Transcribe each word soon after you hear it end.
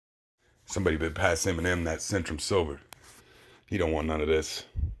Somebody better pass Eminem that Centrum silver. He don't want none of this.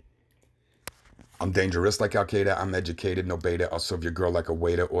 I'm dangerous like AlQueda, I'm educated, no beta. I'll serve your girl like a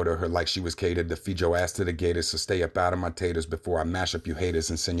waiter, order her like she was catered to feed your ass to the gators. So stay up out of my taters before I mash up you haters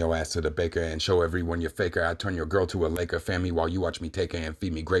and send your ass to the baker and show everyone you're faker. I turn your girl to a Laker, fan me while you watch me take her and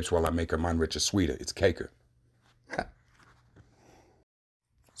feed me grapes while I make her mine richer, sweeter. It's caker.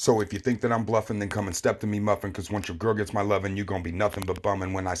 So if you think that I'm bluffing, then come and step to me muffin, cause once your girl gets my lovin', you gon' be nothing but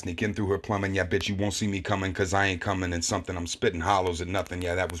bummin'. When I sneak in through her plumbin', yeah bitch, you won't see me coming, cause I ain't coming in something. I'm spittin' hollows at nothing,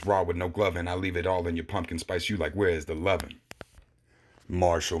 yeah that was raw with no glovin'. I leave it all in your pumpkin spice, you like where is the lovin'?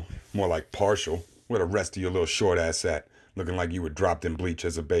 Marshall, more like partial. Where the rest of your little short ass at? Looking like you were dropped in bleach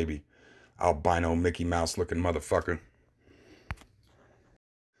as a baby. Albino Mickey Mouse looking motherfucker.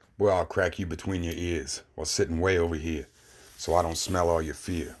 Well, I'll crack you between your ears while sitting way over here, so I don't smell all your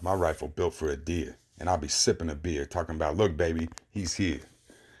fear. My rifle built for a deer, and I'll be sipping a beer, talking about, look, baby, he's here.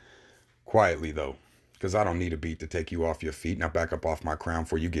 Quietly, though, because I don't need a beat to take you off your feet. Now back up off my crown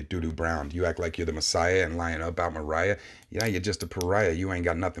before you get doo-doo browned. You act like you're the Messiah and lying about Mariah. Yeah, you're just a pariah. You ain't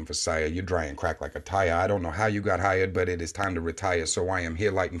got nothing for sire. You're dry and cracked like a tire. I don't know how you got hired, but it is time to retire. So I am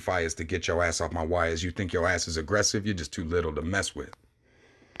here lighting fires to get your ass off my wires. You think your ass is aggressive? You're just too little to mess with.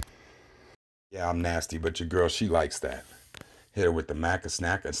 Yeah, I'm nasty, but your girl, she likes that. Hit her with the Mac, a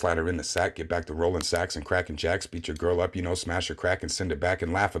snack, and slide her in the sack. Get back to rolling sacks and cracking jacks. Beat your girl up, you know, smash her crack and send her back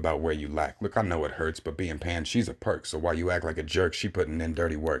and laugh about where you lack. Look, I know it hurts, but being panned, she's a perk. So while you act like a jerk, she putting in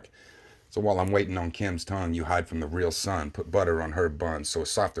dirty work. So while I'm waiting on Kim's tongue, you hide from the real sun. Put butter on her buns, so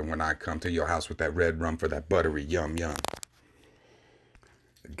it's softer when I come to your house with that red rum for that buttery yum yum.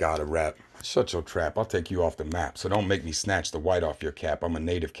 Gotta rap. Shut your trap, I'll take you off the map. So don't make me snatch the white off your cap. I'm a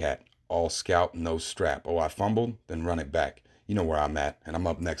native cat. All scout, no strap. Oh, I fumbled? Then run it back. You know where I'm at, and I'm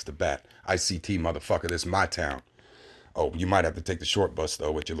up next to bat. ICT, motherfucker, this is my town. Oh, you might have to take the short bus,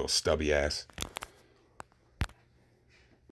 though, with your little stubby ass.